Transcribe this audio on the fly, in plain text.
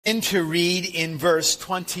To read in verse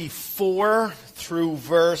 24 through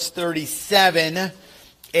verse 37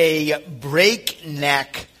 a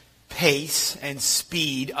breakneck pace and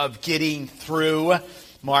speed of getting through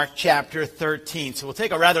Mark chapter 13. So we'll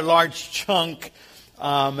take a rather large chunk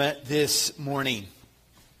this morning.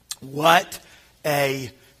 What a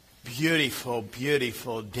beautiful,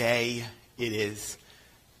 beautiful day it is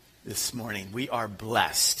this morning. We are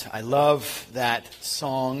blessed. I love that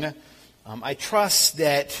song. I trust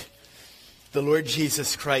that the Lord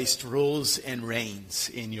Jesus Christ rules and reigns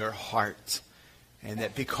in your heart. And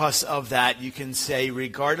that because of that, you can say,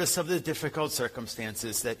 regardless of the difficult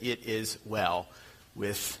circumstances, that it is well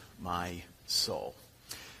with my soul.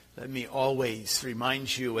 Let me always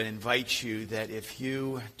remind you and invite you that if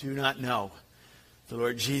you do not know the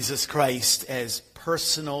Lord Jesus Christ as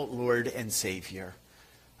personal Lord and Savior,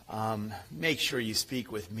 make sure you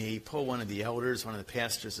speak with me. Pull one of the elders, one of the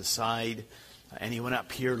pastors aside, anyone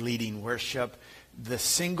up here leading worship. The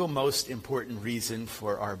single most important reason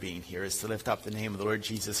for our being here is to lift up the name of the Lord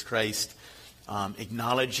Jesus Christ,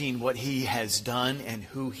 acknowledging what he has done and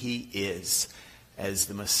who he is as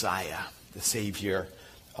the Messiah, the Savior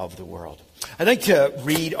of the world. I'd like to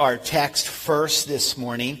read our text first this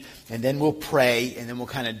morning, and then we'll pray, and then we'll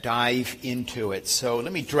kind of dive into it. So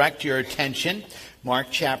let me direct your attention. Mark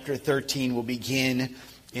chapter 13 will begin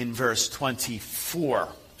in verse 24.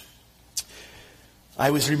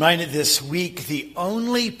 I was reminded this week, the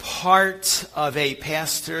only part of a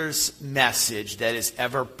pastor's message that is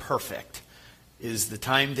ever perfect is the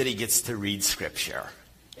time that he gets to read Scripture.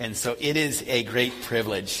 And so it is a great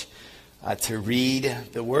privilege to read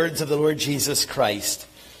the words of the Lord Jesus Christ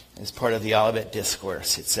as part of the Olivet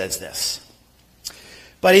Discourse. It says this: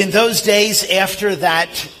 "But in those days after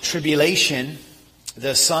that tribulation,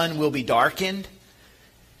 the sun will be darkened,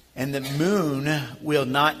 and the moon will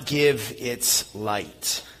not give its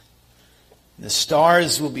light. The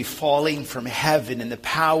stars will be falling from heaven, and the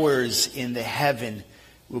powers in the heaven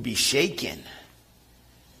will be shaken.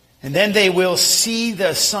 And then they will see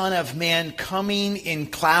the Son of Man coming in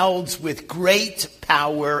clouds with great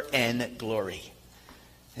power and glory.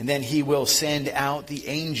 And then he will send out the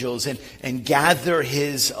angels and gather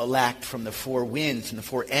his elect from the four winds, from the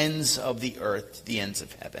four ends of the earth to the ends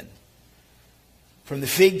of heaven. From the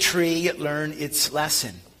fig tree, learn its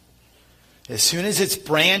lesson. As soon as its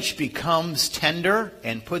branch becomes tender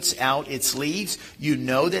and puts out its leaves, you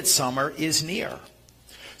know that summer is near.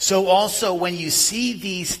 So also when you see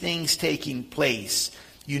these things taking place,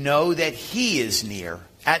 you know that he is near,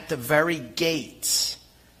 at the very gates.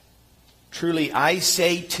 Truly, I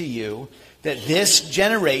say to you that this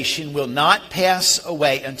generation will not pass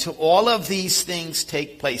away until all of these things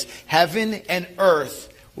take place. Heaven and earth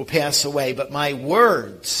will pass away, but my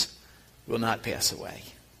words will not pass away.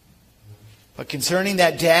 But concerning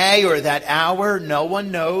that day or that hour, no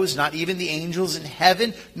one knows, not even the angels in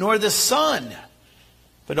heaven, nor the Son,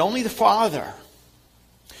 but only the Father.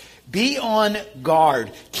 Be on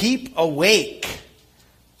guard. Keep awake.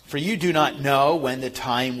 For you do not know when the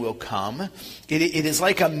time will come. It is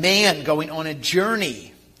like a man going on a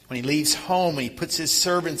journey when he leaves home and he puts his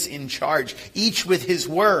servants in charge, each with his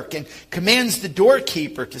work, and commands the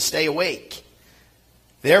doorkeeper to stay awake.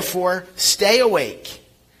 Therefore, stay awake.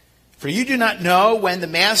 For you do not know when the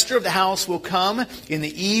master of the house will come, in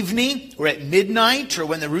the evening or at midnight or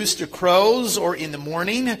when the rooster crows or in the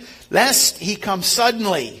morning, lest he come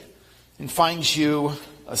suddenly and finds you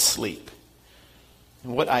asleep.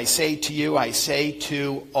 And what I say to you, I say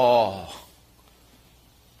to all.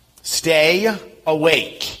 Stay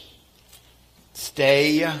awake.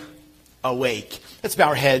 Stay awake." Let's bow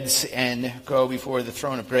our heads and go before the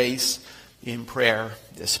throne of grace in prayer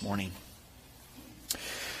this morning.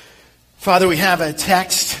 Father, we have a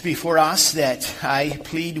text before us that I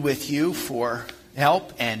plead with you for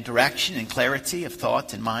help and direction and clarity of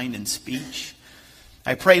thought and mind and speech.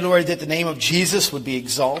 I pray, Lord, that the name of Jesus would be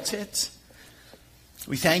exalted.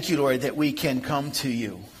 We thank you, Lord, that we can come to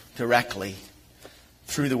you directly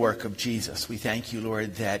through the work of Jesus. We thank you,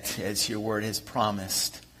 Lord, that as your word has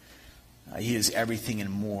promised, he is everything and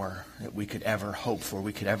more that we could ever hope for,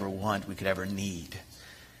 we could ever want, we could ever need.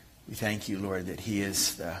 We thank you, Lord, that he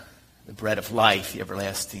is the bread of life, the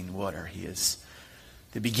everlasting water. He is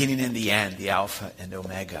the beginning and the end, the Alpha and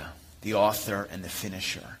Omega, the author and the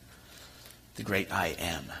finisher, the great I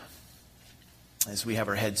am. As we have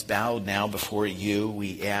our heads bowed now before you,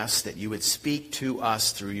 we ask that you would speak to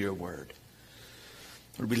us through your word.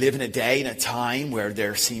 Lord, we live in a day and a time where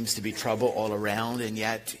there seems to be trouble all around, and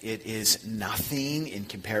yet it is nothing in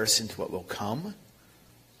comparison to what will come.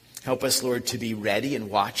 Help us, Lord, to be ready and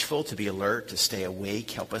watchful, to be alert, to stay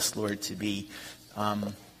awake. Help us, Lord, to be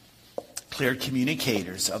clear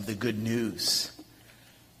communicators of the good news.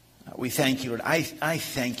 We thank you, Lord. I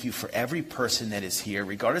thank you for every person that is here,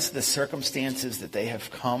 regardless of the circumstances that they have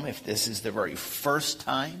come, if this is the very first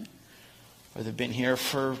time, or they've been here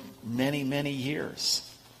for many, many years.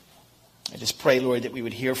 I just pray, Lord, that we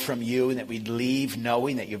would hear from you and that we'd leave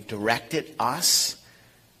knowing that you've directed us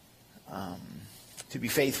to be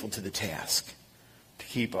faithful to the task, to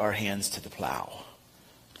keep our hands to the plow,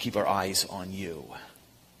 to keep our eyes on you.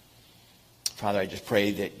 Father, I just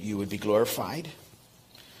pray that you would be glorified.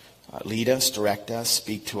 Lead us, direct us,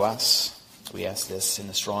 speak to us. We ask this in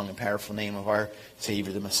the strong and powerful name of our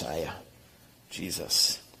Savior, the Messiah,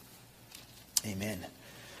 Jesus. Amen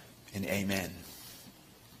and amen.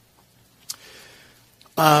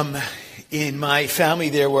 In my family,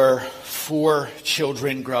 there were 4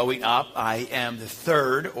 children growing up. I am the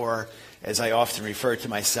third, or as I often refer to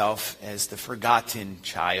myself, as the forgotten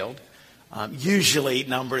child. Usually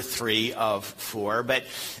number 3 of 4. But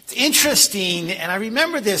it's interesting, and I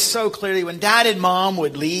remember this so clearly, when Dad and Mom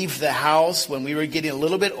would leave the house when we were getting a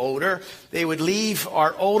little bit older, they would leave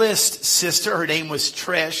our oldest sister, her name was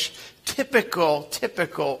Trish,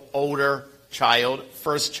 typical older child,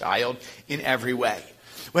 first child in every way.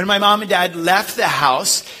 When my mom and dad left the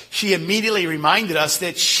house, she immediately reminded us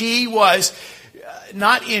that she was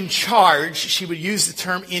not in charge. She would use the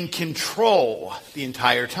term in control the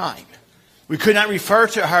entire time. We could not refer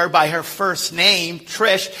to her by her first name,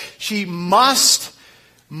 Trish. She must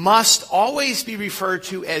always be referred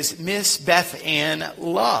to as Miss Beth Ann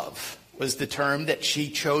Love, was the term that she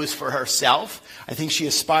chose for herself. I think she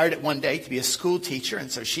aspired at one day to be a school teacher,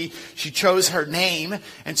 and so she chose her name.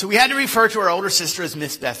 And so we had to refer to our older sister as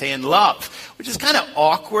Miss Beth Ann Love, which is kind of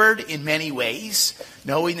awkward in many ways,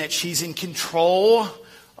 knowing that she's in control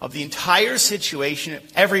of the entire situation of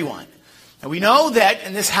everyone. And we know that,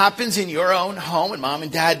 and this happens in your own home, when Mom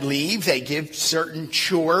and Dad leave, they give certain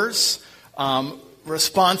chores,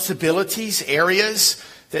 responsibilities, areas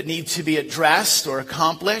that need to be addressed or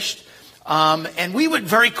accomplished. And we would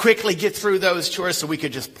very quickly get through those chores so we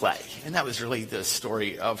could just play. And that was really the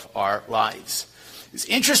story of our lives. It's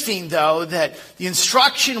interesting, though, that the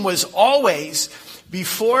instruction was always,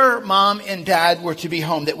 before Mom and Dad were to be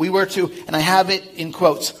home, that we were to, and I have it in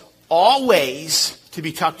quotes, always to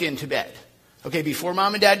be tucked into bed. Okay, before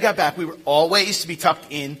Mom and Dad got back, we were always to be tucked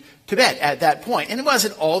in to bed at that point. And it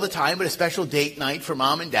wasn't all the time, but a special date night for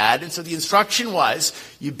Mom and Dad. And so the instruction was,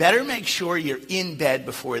 you better make sure you're in bed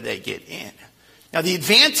before they get in. Now, the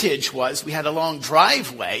advantage was we had a long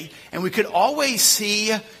driveway, and we could always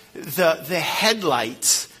see the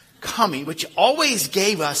headlights coming, which always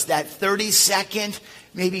gave us that 30-second,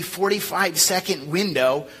 maybe 45-second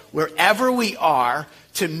window wherever we are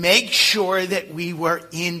to make sure that we were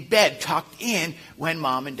in bed, tucked in, when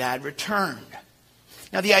Mom and Dad returned.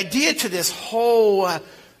 Now, the idea to this whole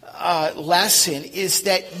lesson is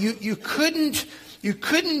that you couldn't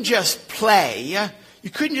just play. You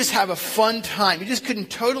couldn't just have a fun time. You just couldn't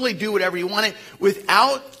totally do whatever you wanted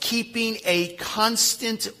without keeping a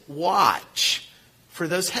constant watch for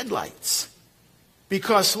those headlights.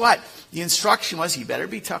 Because what? The instruction was, you better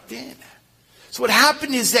be tucked in. So what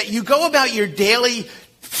happened is that you go about your daily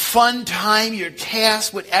fun time, your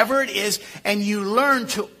task, whatever it is, and you learn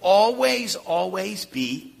to always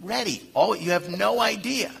be ready. You have no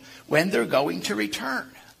idea when they're going to return.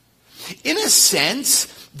 In a sense,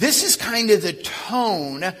 this is kind of the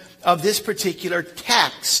tone of this particular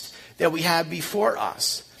text that we have before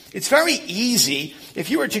us. It's very easy, if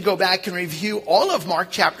you were to go back and review all of Mark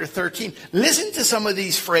chapter 13, listen to some of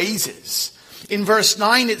these phrases. In verse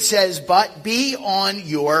 9 it says, but be on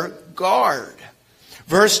your guard.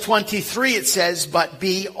 Verse 23 it says, but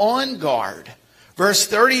be on guard. Verse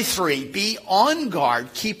 33, be on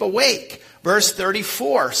guard, keep awake. Verse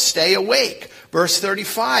 34, stay awake. Verse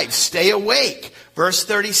 35, stay awake. Verse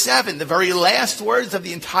 37, the very last words of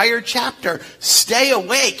the entire chapter, stay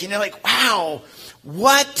awake. And you're like, wow,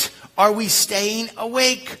 what are we staying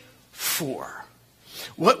awake for?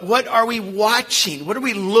 What are we watching? What are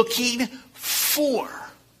we looking for?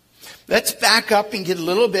 Let's back up and get a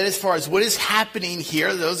little bit as far as what is happening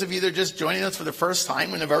here. Those of you that are just joining us for the first time,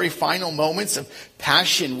 we're in the very final moments of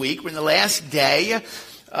Passion Week. We're in the last day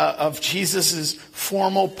of Jesus'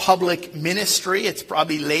 formal public ministry. It's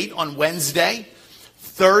probably late on Wednesday.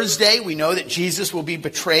 Thursday, we know that Jesus will be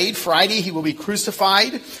betrayed. Friday, he will be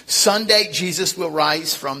crucified. Sunday, Jesus will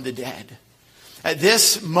rise from the dead. At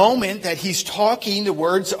this moment that he's talking, the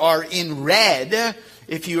words are in red.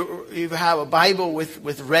 If you have a Bible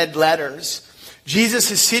with red letters,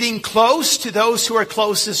 Jesus is sitting close to those who are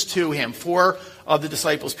closest to him. 4 of the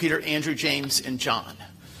disciples, Peter, Andrew, James, and John.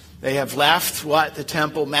 They have left the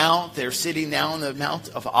Temple Mount. They're sitting now on the Mount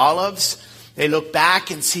of Olives. They look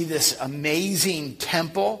back and see this amazing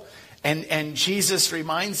temple. And Jesus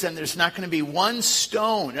reminds them there's not going to be one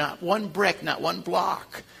stone, not one brick, not one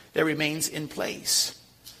block that remains in place.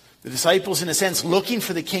 The disciples, in a sense, looking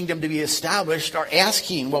for the kingdom to be established, are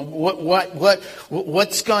asking, well,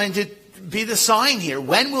 what's going to be the sign here?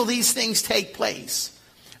 When will these things take place?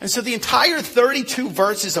 And so the entire 32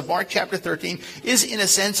 verses of Mark chapter 13 is, in a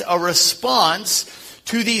sense, a response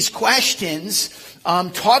to these questions,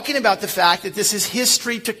 talking about the fact that this is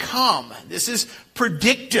history to come. This is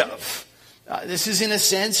predictive. This is, in a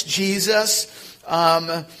sense, Jesus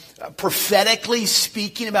prophetically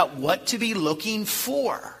speaking about what to be looking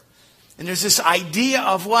for. And there's this idea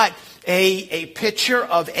of what? A picture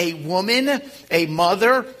of a woman, a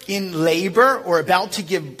mother in labor or about to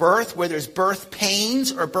give birth, where there's birth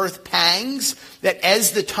pains or birth pangs, that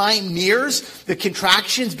as the time nears, the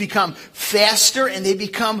contractions become faster and they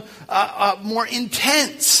become more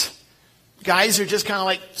intense. Guys are just kind of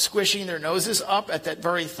like squishing their noses up at that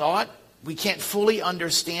very thought. We can't fully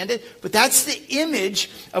understand it, but that's the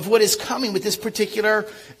image of what is coming with this particular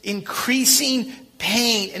increasing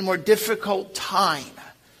pain and more difficult time.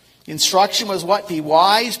 The instruction was what? Be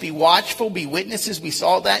wise, be watchful, be witnesses. We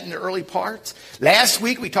saw that in the early parts. Last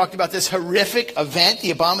week we talked about this horrific event,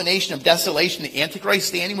 the abomination of desolation, the Antichrist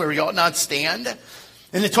standing where he ought not stand.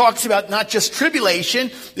 And it talks about not just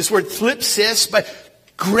tribulation, this word thlipsis, but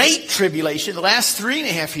great tribulation. The last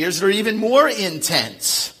 3.5 years that are even more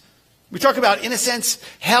intense. We talk about, in a sense,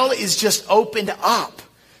 hell is just opened up.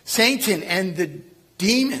 Satan and the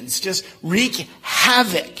demons just wreak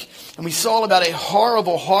havoc. And we saw about a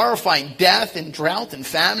horrible, horrifying death and drought and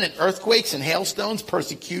famine and earthquakes and hailstones,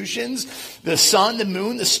 persecutions. The sun, the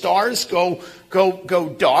moon, the stars go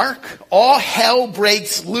dark. All hell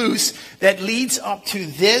breaks loose that leads up to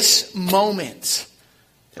this moment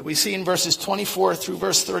that we see in verses 24 through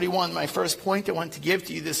verse 31. My first point I want to give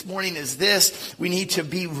to you this morning is this. We need to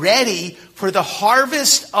be ready for the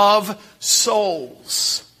harvest of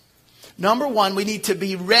souls. Number one, we need to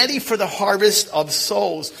be ready for the harvest of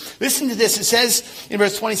souls. Listen to this. It says in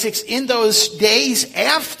verse 26, in those days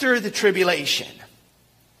after the tribulation.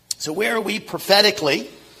 So where are we prophetically?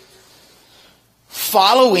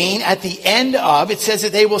 Following at the end of, it says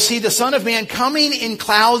that they will see the Son of Man coming in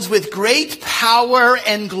clouds with great power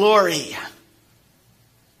and glory.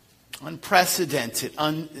 Unprecedented,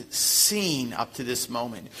 unseen up to this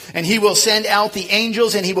moment. And he will send out the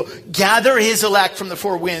angels and he will gather his elect from the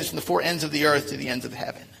four winds, from the four ends of the earth to the ends of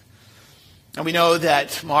heaven. And we know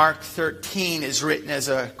that Mark 13 is written as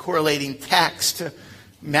a correlating text to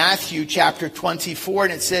Matthew chapter 24.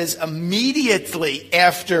 And it says immediately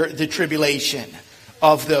after the tribulation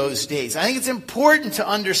of those days. I think it's important to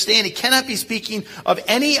understand it cannot be speaking of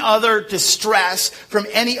any other distress from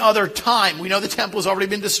any other time. We know the temple has already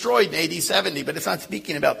been destroyed in AD 70, but it's not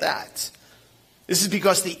speaking about that. This is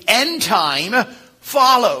because the end time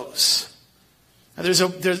follows. Now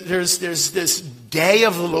there's this day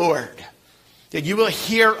of the Lord that you will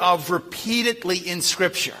hear of repeatedly in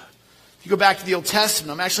Scripture. If you go back to the Old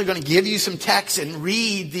Testament, I'm actually going to give you some texts and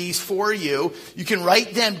read these for you. You can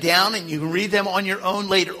write them down and you can read them on your own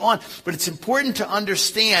later on. But it's important to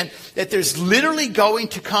understand that there's literally going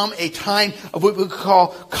to come a time of what we call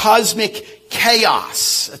cosmic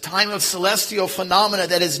chaos, a time of celestial phenomena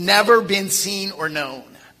that has never been seen or known.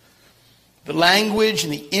 The language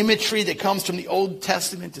and the imagery that comes from the Old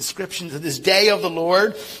Testament descriptions of this day of the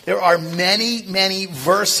Lord, there are many, many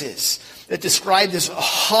verses that describe this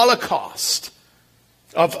holocaust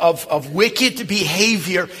of wicked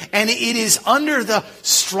behavior. And it is under the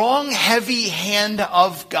strong, heavy hand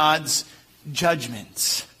of God's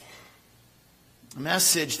judgments. A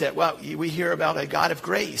message that, we hear about a God of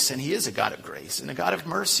grace, and he is a God of grace, and a God of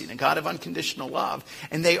mercy, and a God of unconditional love.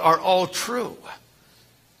 And they are all true.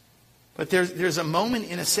 But there's a moment,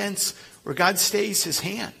 in a sense, where God stays his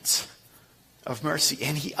hands of mercy,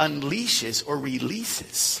 and he unleashes or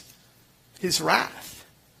releases his wrath.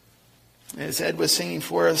 As Ed was singing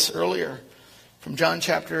for us earlier from John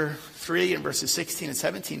chapter 3 and verses 16 and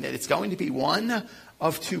 17, that it's going to be one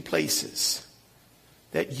of two places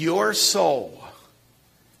that your soul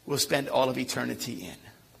will spend all of eternity in.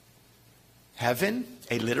 Heaven,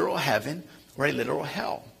 a literal heaven, or a literal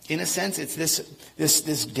hell. In a sense, it's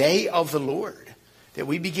this day of the Lord that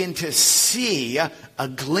we begin to see a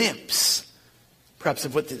glimpse, perhaps,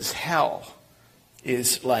 of what this hell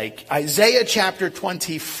is like. Isaiah chapter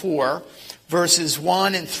 24, verses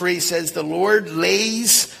 1 and 3 says, the Lord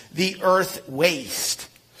lays the earth waste.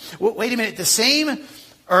 Wait a minute, the same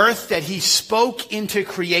earth that he spoke into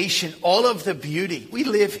creation, all of the beauty. We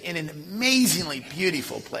live in an amazingly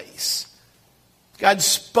beautiful place. God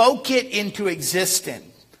spoke it into existence.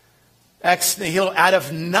 Ex nihilo, out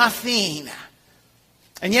of nothing.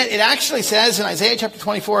 And yet it actually says in Isaiah chapter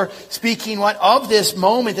 24, speaking what? Of this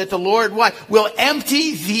moment that the Lord what? Will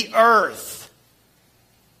empty the earth.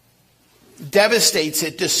 Devastates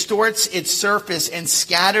it, distorts its surface, and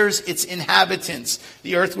scatters its inhabitants.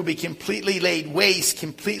 The earth will be completely laid waste,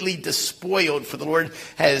 completely despoiled, for the Lord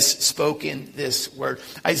has spoken this word.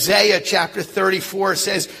 Isaiah chapter 34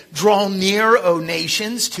 says, draw near, O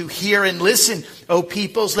nations, to hear and listen, O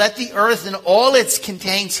peoples. Let the earth and all it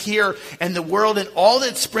contains hear, and the world and all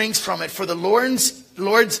that springs from it. For the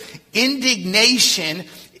Lord's indignation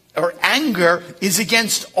or anger is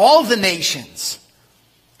against all the nations.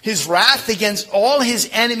 His wrath against all his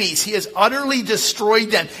enemies. He has utterly destroyed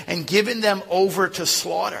them and given them over to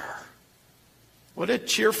slaughter. What a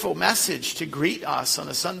cheerful message to greet us on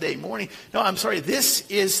a Sunday morning. No, I'm sorry. This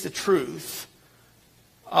is the truth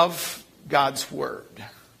of God's word.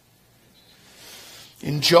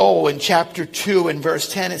 In Joel, in chapter 2, in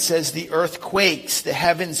verse 10, it says, the earth quakes, the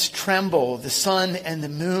heavens tremble, the sun and the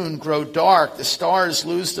moon grow dark, the stars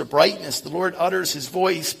lose their brightness. The Lord utters his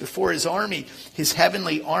voice before his army, his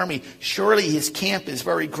heavenly army. Surely his camp is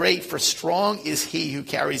very great, for strong is he who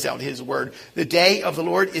carries out his word. The day of the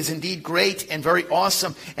Lord is indeed great and very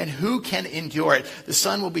awesome, and who can endure it? The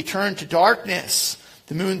sun will be turned to darkness,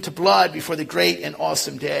 the moon to blood, before the great and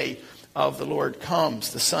awesome day of the Lord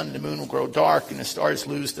comes. The sun and the moon will grow dark, and the stars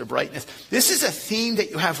lose their brightness. This is a theme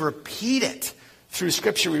that you have repeated through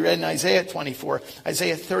Scripture. We read in Isaiah 24,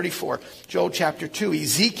 Isaiah 34, Joel chapter 2,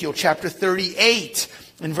 Ezekiel chapter 38,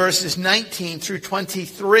 in verses 19 through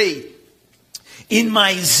 23. In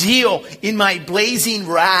my zeal, in my blazing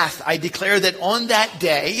wrath, I declare that on that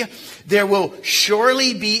day there will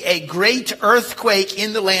surely be a great earthquake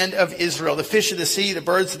in the land of Israel. The fish of the sea, the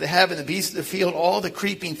birds of the heaven, the beasts of the field, all the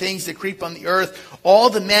creeping things that creep on the earth, all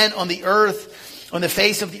the men on the earth, on the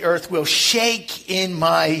face of the earth, will shake in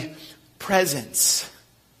my presence.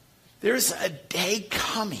 There's a day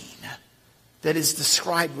coming that is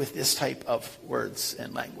described with this type of words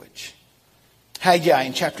and language. Haggai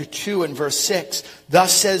in chapter 2 and verse 6,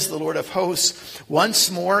 thus says the Lord of hosts, once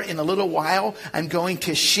more in a little while I'm going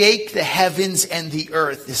to shake the heavens and the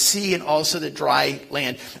earth, the sea and also the dry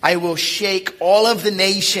land. I will shake all of the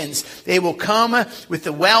nations. They will come with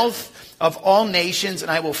the wealth of all nations,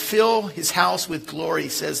 and I will fill his house with glory,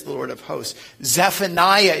 says the Lord of hosts.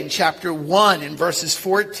 Zephaniah in chapter 1 in verses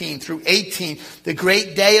 14 through 18. The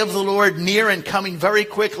great day of the Lord near and coming very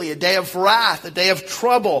quickly. A day of wrath, a day of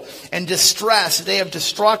trouble and distress, a day of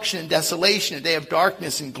destruction and desolation, a day of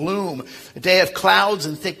darkness and gloom, a day of clouds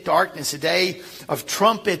and thick darkness, a day of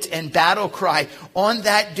trumpet and battle cry. On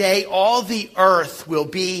that day, all the earth will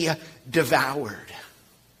be devoured.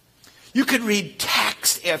 You could read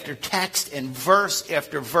text after text and verse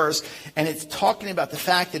after verse, and it's talking about the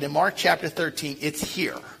fact that in Mark chapter 13, it's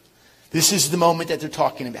here. This is the moment that they're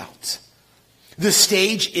talking about. The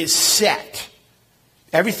stage is set.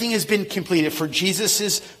 Everything has been completed for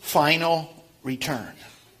Jesus' final return.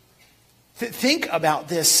 Think about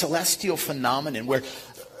this celestial phenomenon where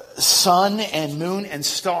sun and moon and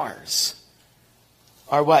stars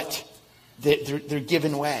are what? They're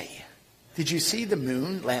given way. Did you see the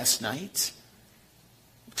moon last night?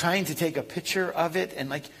 Trying to take a picture of it, and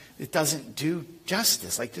it doesn't do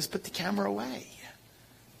justice. Just put the camera away.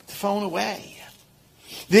 Put the phone away.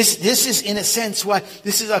 This is in a sense what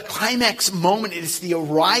this is a climax moment. It is the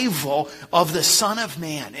arrival of the Son of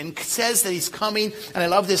Man. And it says that he's coming, and I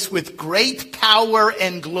love this, with great power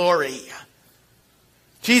and glory.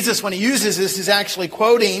 Jesus, when he uses this, is actually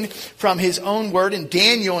quoting from his own word in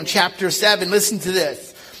Daniel in chapter 7. Listen to this.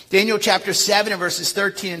 Daniel chapter 7 and verses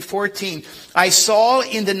 13 and 14. I saw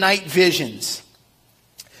in the night visions,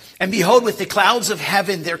 and behold, with the clouds of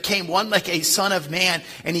heaven there came one like a son of man,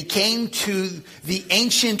 and he came to the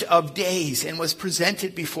Ancient of Days and was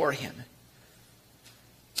presented before him.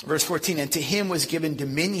 Verse 14, and to him was given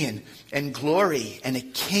dominion and glory and a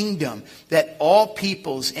kingdom that all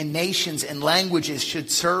peoples and nations and languages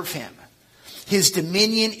should serve him. His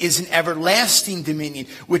dominion is an everlasting dominion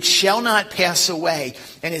which shall not pass away,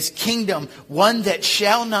 and his kingdom one that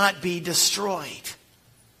shall not be destroyed.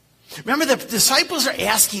 Remember, the disciples are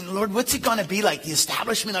asking, Lord, what's it going to be like, the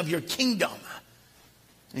establishment of your kingdom?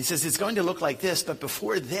 And he says, it's going to look like this, but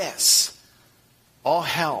before this, all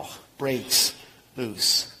hell breaks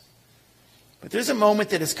loose. But there's a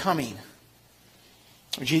moment that is coming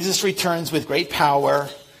where Jesus returns with great power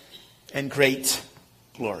and great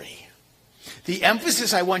glory. The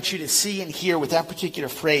emphasis I want you to see and hear with that particular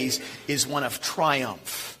phrase is one of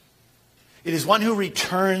triumph. It is one who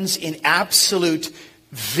returns in absolute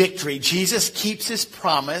victory. Jesus keeps his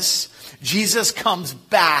promise. Jesus comes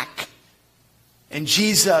back. And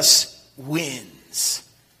Jesus wins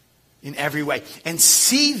in every way. And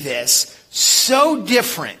see this so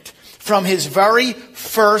different from his very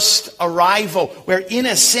first arrival, where in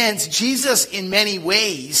a sense, Jesus in many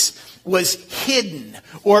ways was hidden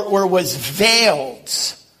or was veiled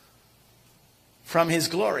from his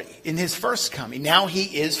glory in his first coming. Now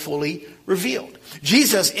he is fully revealed.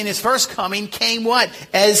 Jesus in his first coming came what?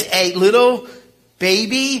 As a little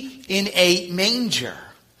baby in a manger.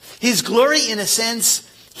 His glory, in a sense,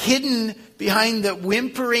 hidden behind the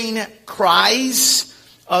whimpering cries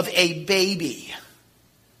of a baby.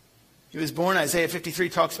 He was born, Isaiah 53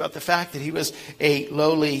 talks about the fact that he was a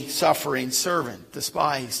lowly, suffering servant,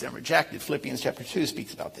 despised and rejected. Philippians chapter 2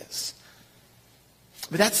 speaks about this.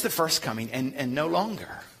 But that's the first coming and no longer.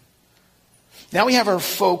 Now we have our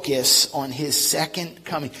focus on his second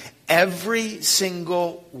coming. Every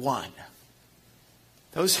single one.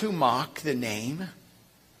 Those who mock the name,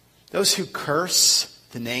 those who curse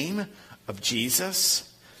the name of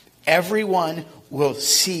Jesus, everyone will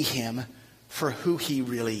see him for who he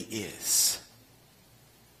really is.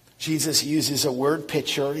 Jesus uses a word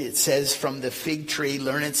picture. It says, from the fig tree,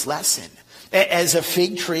 learn its lesson. As a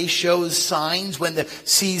fig tree shows signs when the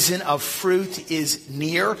season of fruit is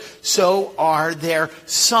near, so are there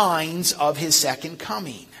signs of his second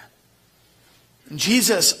coming.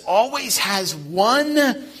 Jesus always has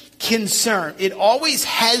one concern. It always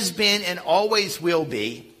has been and always will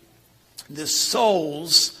be the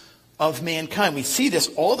souls of mankind. We see this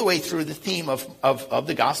all the way through the theme of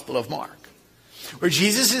the Gospel of Mark, where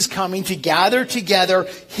Jesus is coming to gather together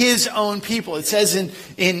his own people. It says in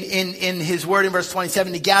his word in verse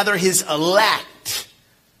 27, to gather his elect.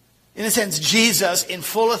 In a sense, Jesus, in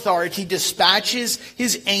full authority, dispatches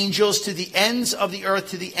his angels to the ends of the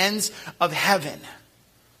earth, to the ends of heaven.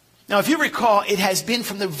 Now, if you recall, it has been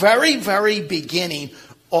from the very, very beginning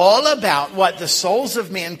all about what? The souls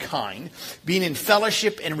of mankind being in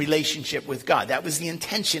fellowship and relationship with God. That was the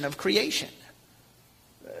intention of creation.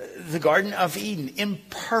 The Garden of Eden,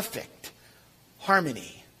 imperfect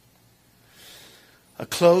harmony. A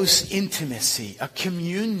close intimacy, a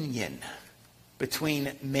communion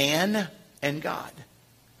between man and God.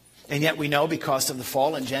 And yet we know because of the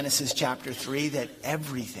fall in Genesis chapter 3 that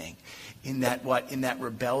everything in that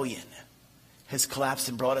rebellion has collapsed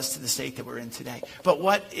and brought us to the state that we're in today. But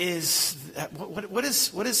what is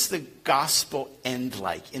the gospel end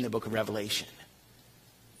like in the book of Revelation?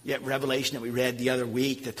 Yet Revelation that we read the other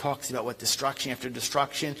week that talks about what destruction after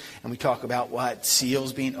destruction, and we talk about what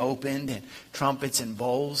seals being opened and trumpets and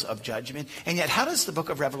bowls of judgment. And yet how does the book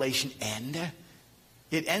of Revelation end?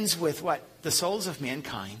 It ends with what? The souls of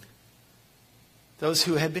mankind. Those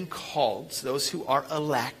who have been called, those who are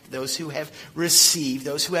elect, those who have received,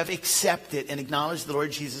 those who have accepted and acknowledged the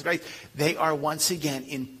Lord Jesus Christ, they are once again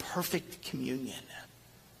in perfect communion.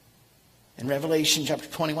 And Revelation chapter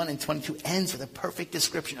 21 and 22 ends with a perfect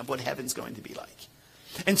description of what heaven's going to be like.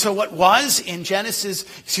 And so what was in Genesis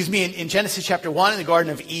chapter 1 in the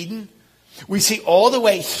Garden of Eden, we see all the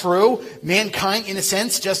way through mankind, in a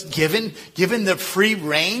sense, just given the free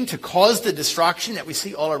rein to cause the destruction that we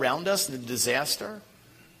see all around us, the disaster.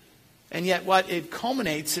 And yet what it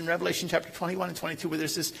culminates in Revelation chapter 21 and 22, where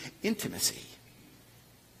there's this intimacy.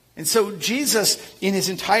 And so Jesus, in his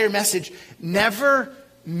entire message, never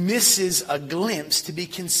misses a glimpse to be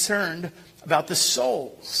concerned about the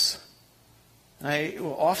souls. I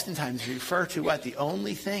will oftentimes refer to what? The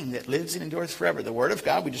only thing that lives and endures forever. The Word of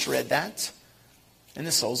God, we just read that. And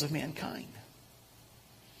the souls of mankind.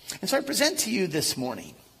 And so I present to you this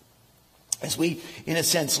morning, as we, in a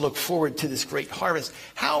sense, look forward to this great harvest,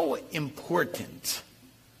 how important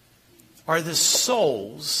are the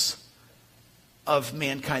souls of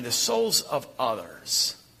mankind, the souls of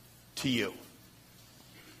others, to you?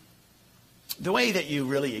 The way that you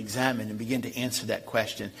really examine and begin to answer that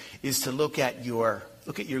question is to look at your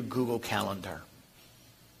Google Calendar.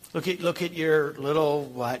 Look at your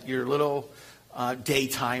little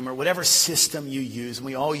daytime or whatever system you use. And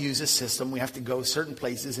we all use a system. We have to go certain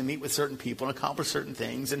places and meet with certain people and accomplish certain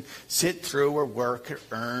things and sit through or work or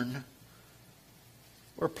earn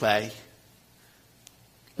or play.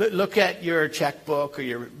 Look at your checkbook or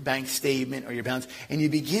your bank statement or your balance, and you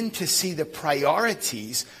begin to see the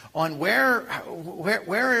priorities on where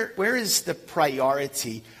is the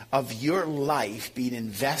priority of your life being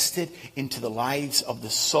invested into the lives of the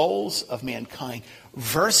souls of mankind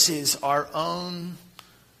versus our own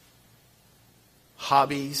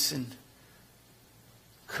hobbies and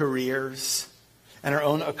careers and our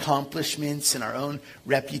own accomplishments and our own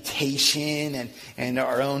reputation and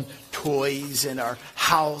our own toys and our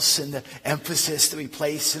house and the emphasis that we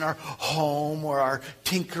place in our home or our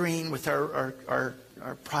tinkering with our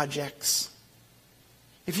projects.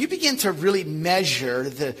 If you begin to really measure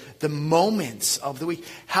the moments of the week,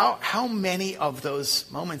 how many of those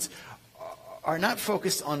moments are not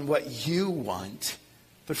focused on what you want,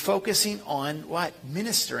 but focusing on what?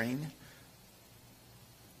 Ministering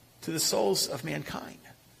to the souls of mankind.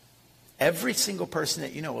 Every single person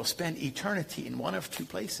that you know will spend eternity in one of two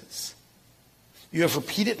places. You have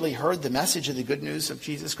repeatedly heard the message of the good news of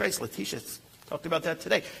Jesus Christ. Letitia talked about that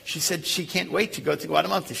today. She said she can't wait to go to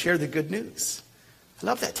Guatemala to share the good news. I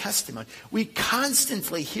love that testimony. We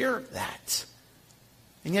constantly hear that.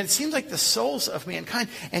 And yet it seems like the souls of mankind,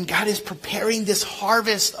 and God is preparing this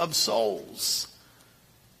harvest of souls.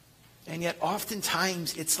 And yet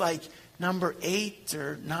oftentimes it's like number 8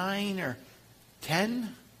 or 9 or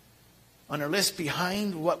 10 on our list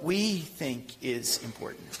behind what we think is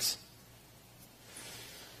important.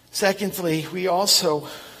 Secondly, we also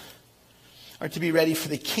are to be ready for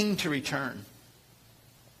the King to return.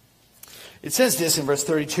 It says this in verse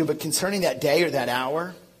 32, but concerning that day or that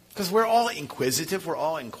hour, because we're all inquisitive, we're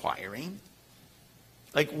all inquiring.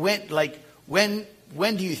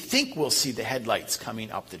 When do you think we'll see the headlights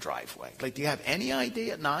coming up the driveway? Do you have any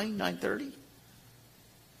idea? 9:30?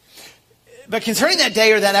 But concerning that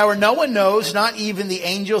day or that hour, no one knows, not even the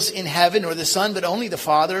angels in heaven or the Son, but only the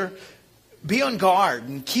Father. Be on guard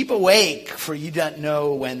and keep awake, for you don't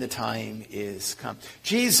know when the time is come.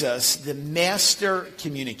 Jesus, the master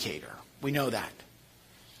communicator, we know that.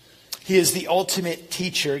 He is the ultimate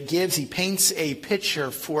teacher. He paints a picture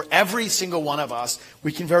for every single one of us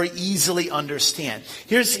we can very easily understand.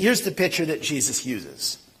 Here's the picture that Jesus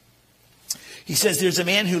uses. He says there's a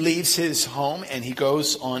man who leaves his home and he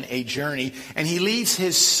goes on a journey, and he leaves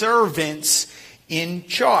his servants in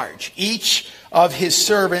charge. Each of his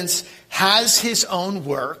servants has his own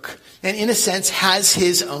work and, in a sense, has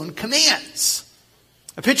his own commands.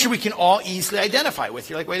 A picture we can all easily identify with.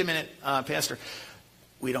 You're like, wait a minute, Pastor.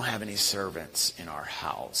 We don't have any servants in our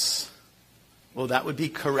house. Well, that would be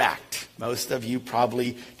correct. Most of you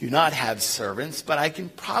probably do not have servants, but I can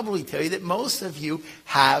probably tell you that most of you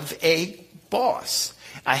have a boss.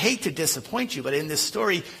 I hate to disappoint you, but in this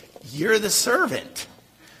story, you're the servant.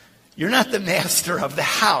 You're not the master of the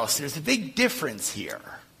house. There's a big difference here.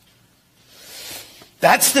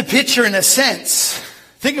 That's the picture in a sense.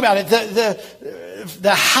 Think about it.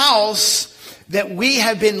 The house that we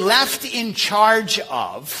have been left in charge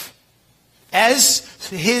of as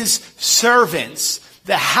his servants,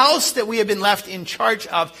 the house that we have been left in charge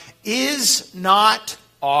of is not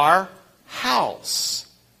our house.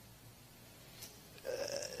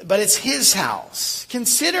 But it's his house.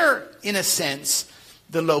 Consider, in a sense,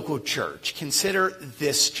 the local church. Consider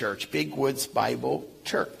this church, Big Woods Bible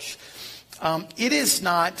Church. It is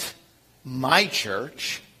not my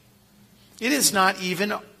church. It is not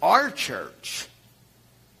even our church.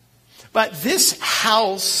 But this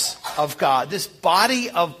house of God, this body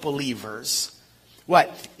of believers,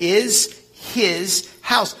 is his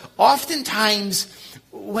house. Oftentimes,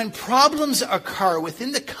 when problems occur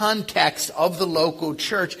within the context of the local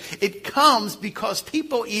church, it comes because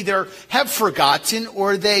people either have forgotten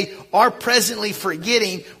or they are presently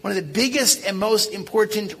forgetting one of the biggest and most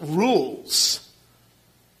important rules.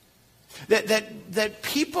 That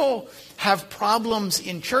people have problems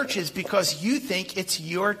in churches because you think it's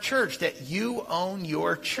your church, that you own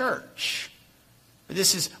your church.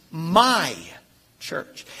 This is my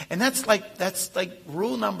church. And that's like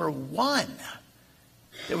rule number 1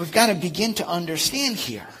 that we've got to begin to understand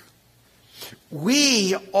here.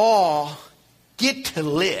 We all get to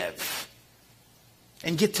live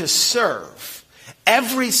and get to serve.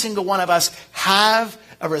 Every single one of us have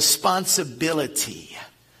a responsibility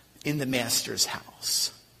in the Master's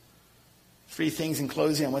house. 3 things in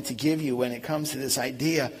closing I want to give you when it comes to this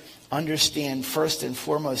idea. Understand, first and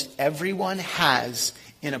foremost, everyone has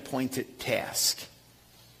an appointed task.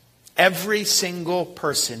 Every single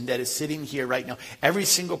person that is sitting here right now, every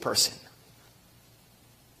single person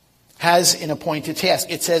has an appointed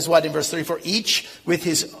task. It says what in verse 34? Each with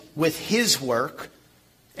his work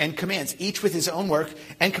and commands. Each with his own work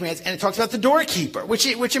and commands. And it talks about the doorkeeper,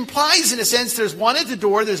 which implies, in a sense, there's one at the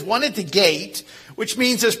door, there's one at the gate, which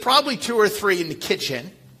means there's probably 2 or 3 in the kitchen,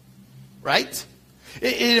 right?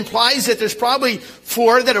 It implies that there's probably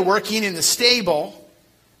 4 that are working in the stable.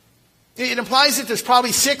 It implies that there's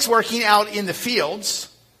probably 6 working out in the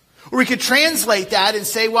fields. Or we could translate that and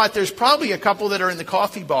say what? There's probably a couple that are in the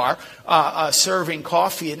coffee bar serving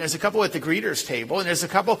coffee, and there's a couple at the greeters table, and there's a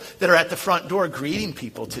couple that are at the front door greeting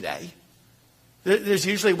people today. There's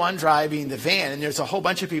usually one driving the van, and there's a whole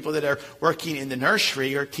bunch of people that are working in the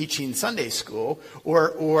nursery or teaching Sunday school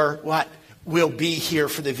or what will be here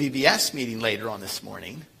for the VBS meeting later on this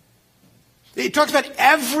morning. It talks about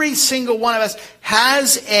every single one of us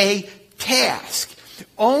has a task.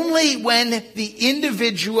 Only when the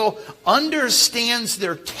individual understands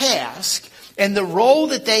their task and the role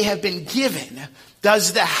that they have been given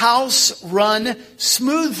does the house run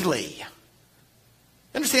smoothly.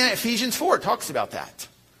 Understand that Ephesians 4 talks about that.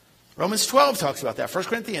 Romans 12 talks about that. 1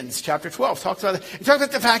 Corinthians chapter 12 talks about that. It talks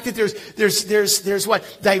about the fact that there's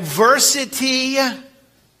what? Diversity,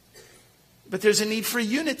 but there's a need for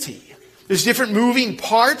unity. There's different moving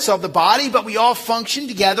parts of the body, but we all function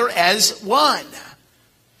together as one.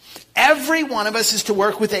 Every one of us is to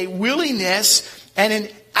work with a willingness and an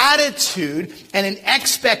attitude and an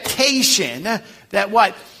expectation that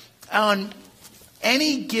what? On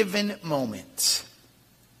any given moment,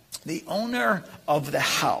 the owner of the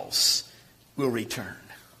house will return.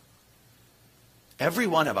 Every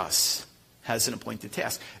one of us has an appointed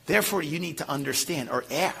task. Therefore, you need to understand or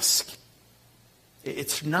ask.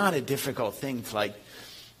 It's not a difficult thing to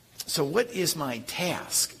so what is my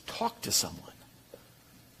task? Talk to someone.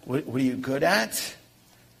 What are you good at?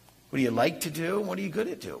 What do you like to do? What are you good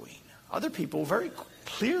at doing? Other people very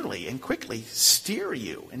clearly and quickly steer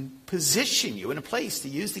you and position you in a place to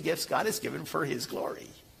use the gifts God has given for His glory.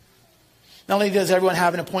 Not only does everyone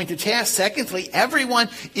have an appointed task, secondly, everyone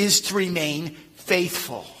is to remain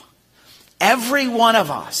faithful. Every one of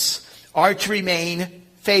us are to remain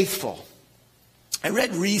faithful. I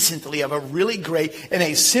read recently of a really great and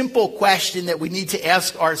a simple question that we need to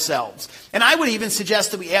ask ourselves. And I would even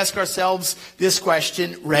suggest that we ask ourselves this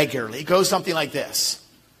question regularly. It goes something like this.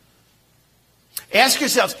 Ask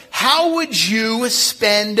yourselves, how would you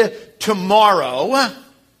spend tomorrow?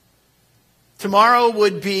 Tomorrow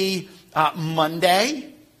would be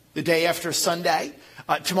Monday, the day after Sunday.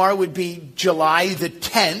 Tomorrow would be July the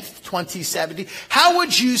 10th, 2070. How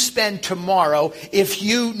would you spend tomorrow if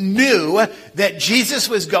you knew that Jesus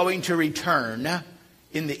was going to return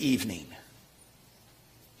in the evening?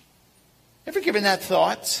 Ever given that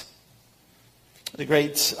thought? The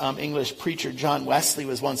great English preacher John Wesley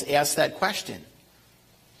was once asked that question.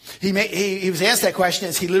 He was asked that question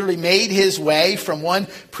as he literally made his way from one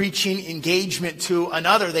preaching engagement to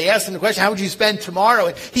another. They asked him the question, how would you spend tomorrow?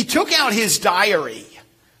 And he took out his diary.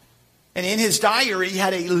 And in his diary, he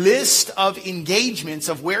had a list of engagements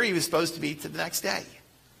of where he was supposed to be to the next day.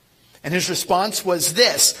 And his response was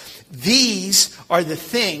this: these are the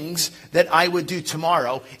things that I would do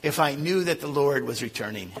tomorrow if I knew that the Lord was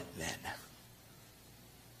returning then.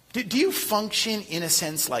 Do you function in a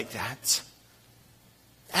sense like that?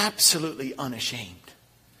 Absolutely unashamed.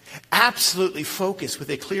 Absolutely focused with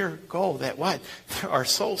a clear goal that what? There are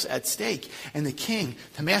souls at stake. And the king,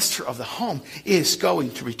 the master of the home, is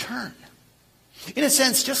going to return. In a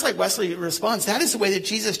sense, just like Wesley responds, that is the way that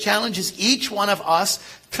Jesus challenges each one of us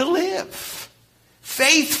to live.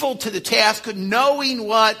 Faithful to the task, knowing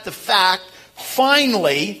what? The fact,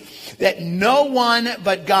 finally, that no one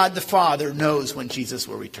but God the Father knows when Jesus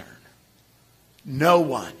will return. No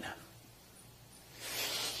one.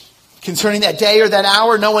 Concerning that day or that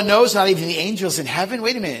hour, no one knows, not even the angels in heaven.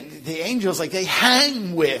 Wait a minute. The angels, they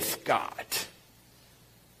hang with God.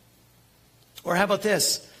 Or how about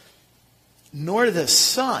this? Nor the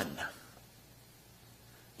Son,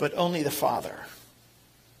 but only the Father.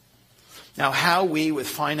 Now, how we with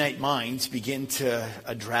finite minds begin to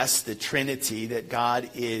address the Trinity, that God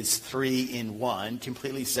is three in one,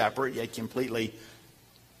 completely separate yet completely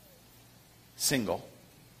single.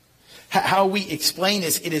 How we explain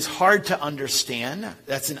this, it is hard to understand.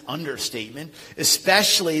 That's an understatement.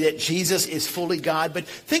 Especially that Jesus is fully God. But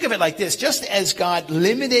think of it like this. Just as God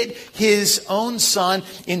limited His own Son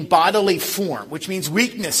in bodily form, which means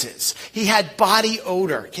weaknesses. He had body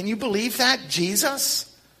odor. Can you believe that?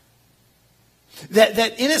 Jesus?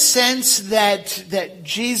 That in a sense that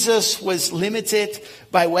Jesus was limited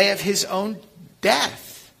by way of His own death.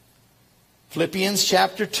 Philippians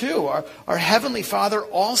chapter 2, our Heavenly Father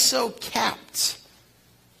also kept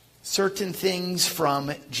certain things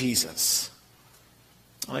from Jesus.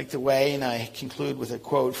 I like the way, and I conclude with a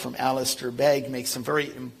quote from Alistair Begg, makes some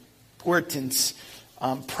very important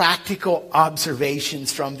practical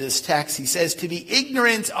observations from this text. He says, to be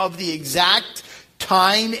ignorant of the exact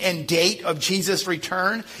time and date of Jesus'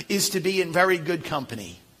 return is to be in very good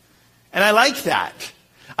company. And I like that.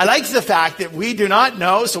 I like the fact that we do not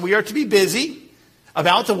know, so we are to be busy.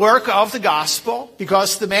 about the work of the gospel,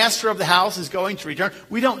 because the master of the house is going to return.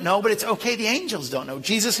 We don't know, but it's okay. The angels don't know.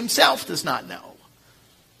 Jesus himself does not know.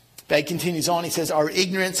 Begg continues on. He says, our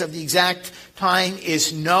ignorance of the exact time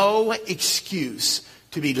is no excuse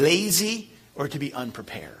to be lazy or to be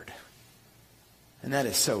unprepared. And that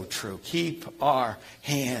is so true. Keep our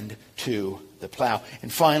hand to the plow.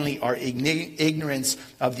 And finally, our ignorance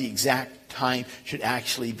of the exact time should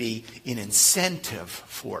actually be an incentive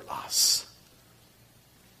for us.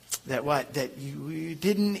 That you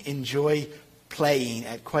didn't enjoy playing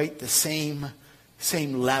at quite the same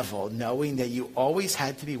level, knowing that you always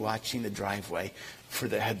had to be watching the driveway for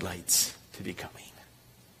the headlights to be coming.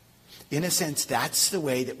 In a sense, that's the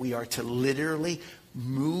way that we are to literally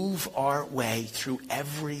move our way through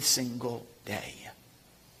every single day.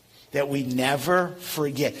 That we never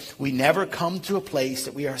forget. We never come to a place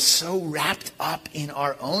that we are so wrapped up in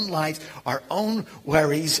our own lives, our own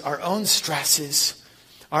worries, our own stresses,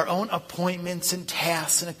 our own appointments and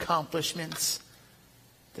tasks and accomplishments,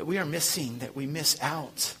 that we are missing, that we miss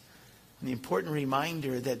out. And the important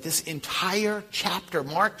reminder that this entire chapter,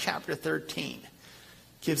 Mark chapter 13,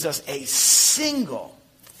 gives us a single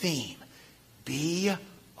theme. Be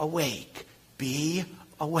awake. Be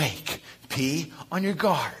awake. Be on your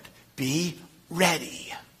guard. Be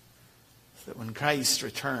ready. So that when Christ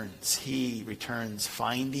returns, he returns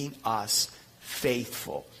finding us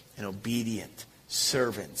faithful and obedient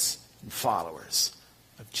servants and followers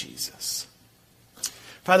of Jesus.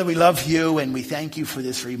 Father, we love you and we thank you for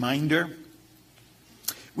this reminder.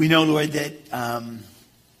 We know, Lord, that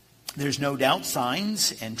there's no doubt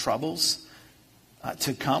signs and troubles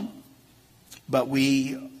to come. But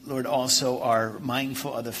we, Lord, also are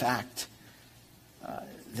mindful of the fact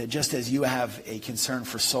that just as you have a concern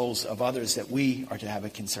for souls of others, that we are to have a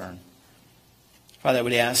concern. Father, I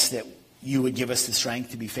would ask that you would give us the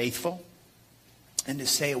strength to be faithful and to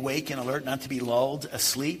stay awake and alert, not to be lulled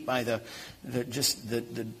asleep by the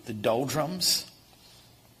doldrums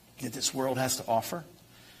that this world has to offer.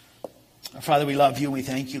 Father, we love you and we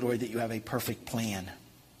thank you, Lord, that you have a perfect plan.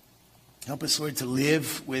 Help us, Lord, to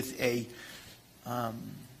live with a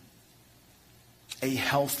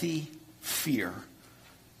healthy fear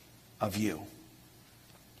of you.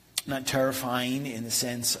 Not terrifying in the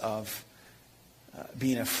sense of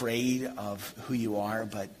being afraid of who you are,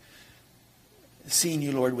 but seeing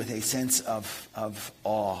you, Lord, with a sense of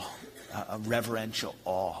awe, a reverential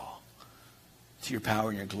awe to your power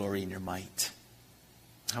and your glory and your might.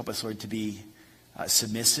 Help us, Lord, to be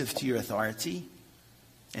submissive to your authority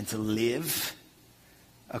and to live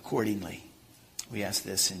accordingly. We ask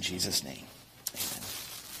this in Jesus' name.